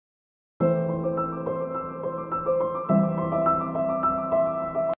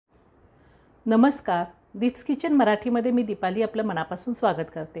नमस्कार, दीप्स किचन मराठीमध्ये मी दीपाली आपलं मनापासून स्वागत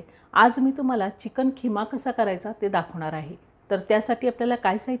करते। आज मी तुम्हाला चिकन खीमा कसा करायचा ते दाखवणार आहे। तर त्यासाठी आपल्याला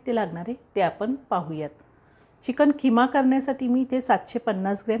काय साहित्य लागणार आहे ते आपण पाहूयात। चिकन खीमा करण्यासाठी मी ते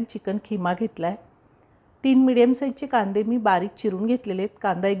 750 ग्रॅम चिकन खीमा घेतला आहे। 3 मीडियम साईजचे कांदे मी बारीक चिरून घेतलेले आहेत।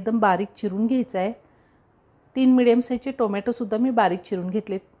 कांदा एकदम बारीक चिरून घ्यायचा आहे। 3 मीडियम साईजचे टोमॅटो सुद्धा मी बारीक चिरून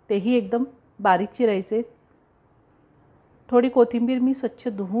घेतले, तेही एकदम बारीक चिरायचे। थोडी कोथिंबीर मी स्वच्छ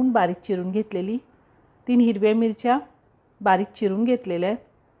धुवून बारीक चिरून घेतलेली, 3 हिरव्या मिरच्या बारीक चिरून घेतलेल्या आहेत,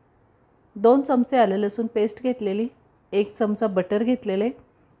 2 चमचे आलं लसूण पेस्ट घेतलेली, 1 चमचा बटर घेतलेले,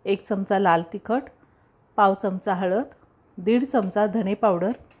 1 चमचा लाल तिखट, पाव चमचा हळद, 1.5 चमचा धने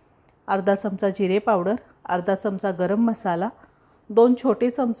पावडर, अर्धा चमचा जिरे पावडर, अर्धा चमचा गरम मसाला, 2 छोटे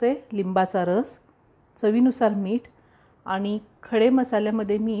चमचे लिंबाचा रस, चवीनुसार मीठ आणि खडे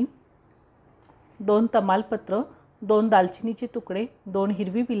मसाल्यामध्ये मी 2 तमालपत्र, 2 दालचिनीचे तुकडे, 2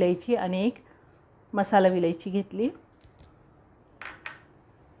 हिरवी विलायची आणि 1 मसाला विलायची घेतली।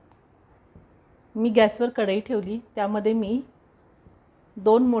 मी गॅसवर कढई ठेवली, त्यामध्ये मी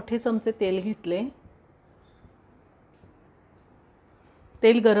 2 मोठे चमचे तेल घेतले।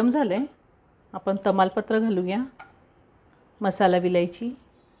 तेल गरम झाले, आपण तमालपत्र घालूया, मसाला विलायची,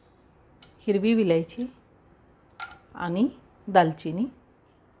 हिरवी विलायची आणि दालचिनी।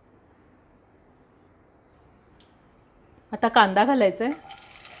 आता कांदा घालायचा आहे।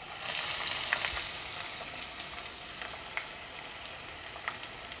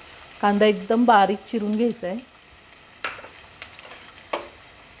 कांदा एकदम बारीक चिरून घ्यायचा आहे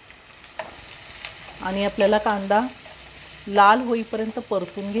आणि आपल्याला कांदा लाल होईपर्यंत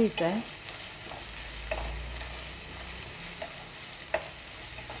परतून घ्यायचा आहे।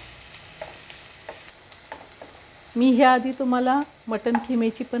 मी ह्याआधी तुम्हाला मटन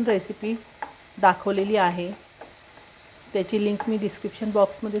खीमेची पण रेसिपी दाखवलेली आहे, त्याची लिंक मी डिस्क्रिप्शन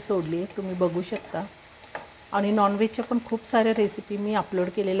बॉक्समध्ये सोडली आहे, तुम्ही बघू शकता। आणि नॉनव्हेजच्या पण खूप साऱ्या रेसिपी मी अपलोड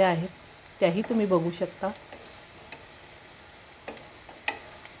केलेल्या आहेत, त्याही तुम्ही बघू शकता।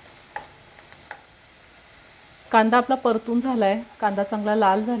 कांदा आपला परतून झाला आहे, कांदा चांगला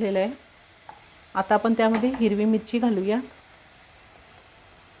लाल झालेला आहे। आता आपण त्यामध्ये हिरवी मिरची घालूया,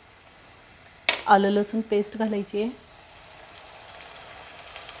 आलं लसूण पेस्ट घालायची आहे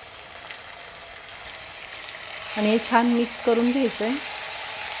आणि हे छान मिक्स करून घ्यायचं आहे।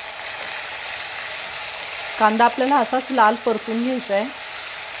 कांदा आपल्याला असाच लाल परतून घ्यायचा आहे।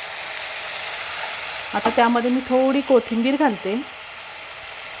 आता त्यामध्ये मी थोडी कोथिंबीर घालते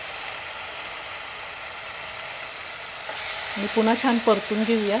आणि पुन्हा छान परतून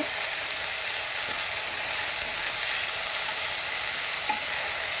घेऊया।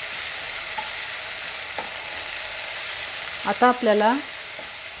 आता आपल्याला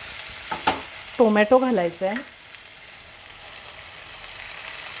टोमॅटो घालायचा आहे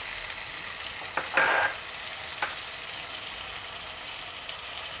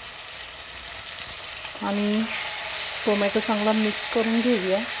आणि टोमॅटो चांगला मिक्स करून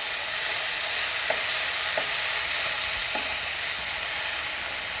घेऊया।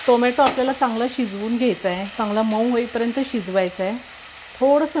 टोमॅटो आपल्याला चांगला शिजवून घ्यायचा आहे, चांगला मऊ होईपर्यंत शिजवायचा आहे।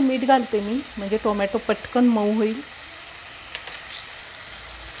 थोडंसं मीठ घालते मी, म्हणजे टोमॅटो पटकन मऊ होईल।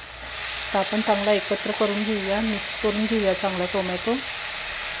 तर आपण चांगला एकत्र करून घेऊया, मिक्स करून घेऊया चांगला टोमॅटो।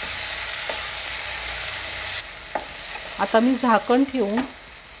 आता मी झाकण ठेवून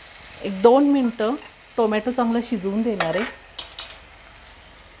 1-2 मिनिटं टोमॅटो चांगला शिजवून देणार आहे।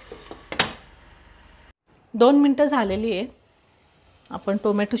 2 मिनिटं झालेली आहे, आपण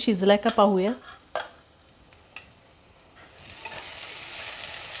टोमॅटो शिजलाय का पाहूया।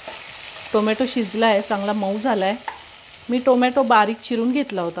 टोमॅटो शिजला आहे, चांगला मऊ झाला आहे। मी टोमॅटो बारीक चिरून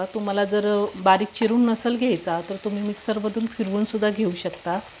घेतला होता, तुम्हाला जर बारीक चिरून नसेल घ्यायचा तर तुम्ही मिक्सरमधून फिरवून सुद्धा घेऊ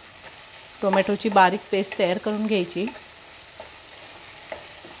शकता। टोमॅटोची बारीक पेस्ट तयार करून घ्यायची।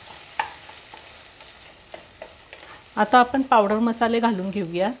 आता आपण पावडर मसाले घालून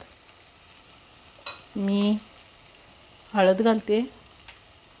घेऊयात। मी हळद घालते,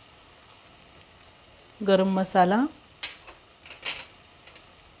 गरम मसाला,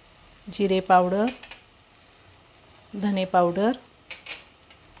 जिरे पावडर, धने पावडर,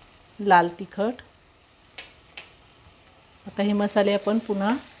 लाल तिखट। आता हे मसाले आपण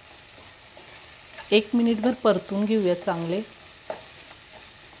पुन्हा 1 मिनिटभर परतून घेऊया चांगले।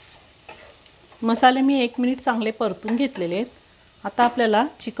 मसाले मी 1 मिनिट चांगले परतून घेतलेले आहेत। आता आपल्याला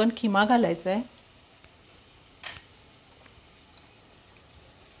चिकन खीमा घालायचा आहे।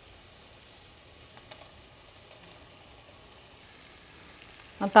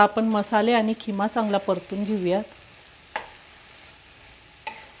 आता आपण मसाले आणि खीमा चांगला परतून घेऊयात।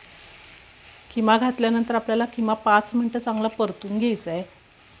 खीमा घातल्यानंतर आपल्याला खीमा 5 मिनिटं चांगला परतून घ्यायचा आहे।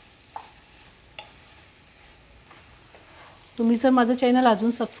 तुम्ही जर माझं चॅनल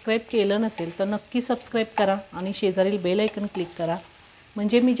अजून सबस्क्राईब केलं नसेल तर नक्की सबस्क्राईब करा आणि शेजारील बेल आयकन क्लिक करा,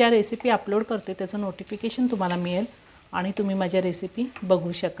 म्हणजे मी ज्या रेसिपी अपलोड करते त्याचं नोटिफिकेशन तुम्हाला मिळेल आणि तुम्ही माझ्या रेसिपी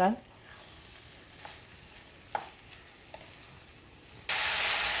बघू शकाल।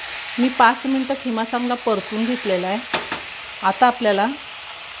 मी 5 मिनिटं खिमा चांगला परतून घेतलेला आहे। आता आपल्याला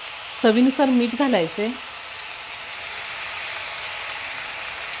चवीनुसार मीठ घालायचे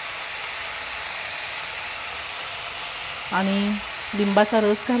आणि लिंबाचा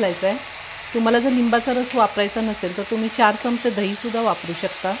रस घालायचा आहे। तुम्हाला जर लिंबाचा रस वापरायचा नसेल तर तुम्ही 4 चमचे दही सुद्धा वापरू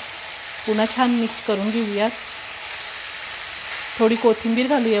शकता। पुन्हा छान मिक्स करून घेऊयात। थोडी कोथिंबीर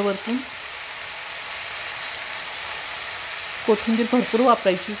घालूया वरतून। कोथिंबीर भरपूर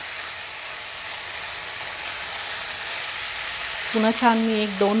वापरायची। पुन्हा छान मी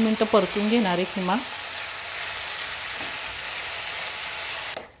 1-2 मिनिटं परतून घेणार आहे खिमा।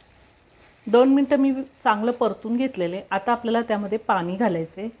 2 मिनिटं मी चांगलं परतून घेतलेले। आता आपल्याला त्यामध्ये पाणी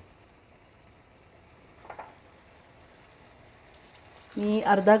घालायचे। मी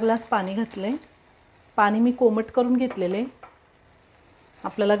अर्धा ग्लास पाणी घातले। पाणी मी कोमट करून घेतलेले।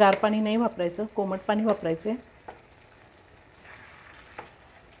 आपल्याला गार पाणी नाही वापरायचं, कोमट पाणी वापरायचे।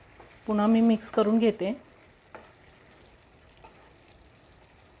 पुन्हा मी मिक्स करून घेते।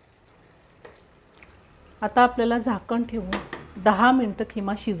 आता आपल्याला झाकण ठेवून 10 मिनिटं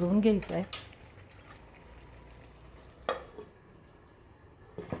खिमा शिजवून घ्यायचा आहे।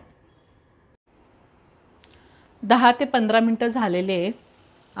 10 ते 15 मिनिटं झालेले आहेत।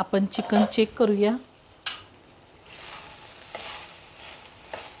 आपण चिकन चेक करूया।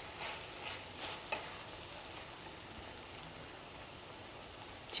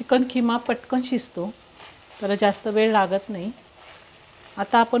 चिकन खिमा पटकन शिजतो, तर जास्त वेळ लागत नाही।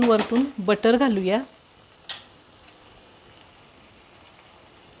 आता आपण वरतून बटर घालूया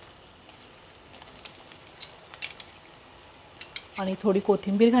आणि थोडी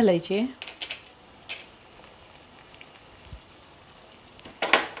कोथिंबीर घालायची आहे।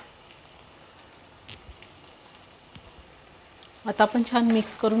 आता आपण छान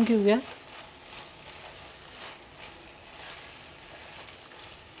मिक्स करून घेऊया।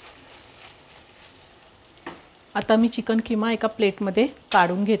 आता मी चिकन खिमा एका प्लेटमध्ये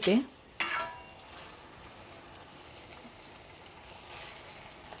काढून घेते।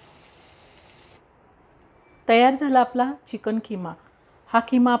 तयार झाला आपला चिकन खिमा। हा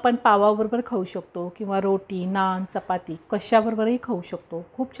खिमा आपण पावाबरोबर खाऊ शकतो किंवा रोटी, नान, चपाती कशाबरोबरही खाऊ शकतो।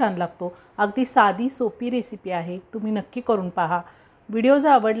 खूप छान लागतो। अगदी साधी सोपी रेसिपी आहे, तुम्ही नक्की करून पहा। व्हिडिओ जर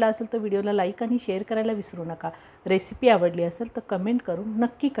आवडला असेल तर व्हिडिओला लाईक आणि शेअर करायला विसरू नका। रेसिपी आवडली असेल तर कमेंट करून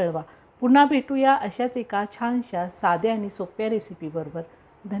नक्की कळवा। पुन्हा भेटूया अशाच एका छानशा साध्या आणि सोप्या रेसिपीबरोबर।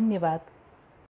 धन्यवाद।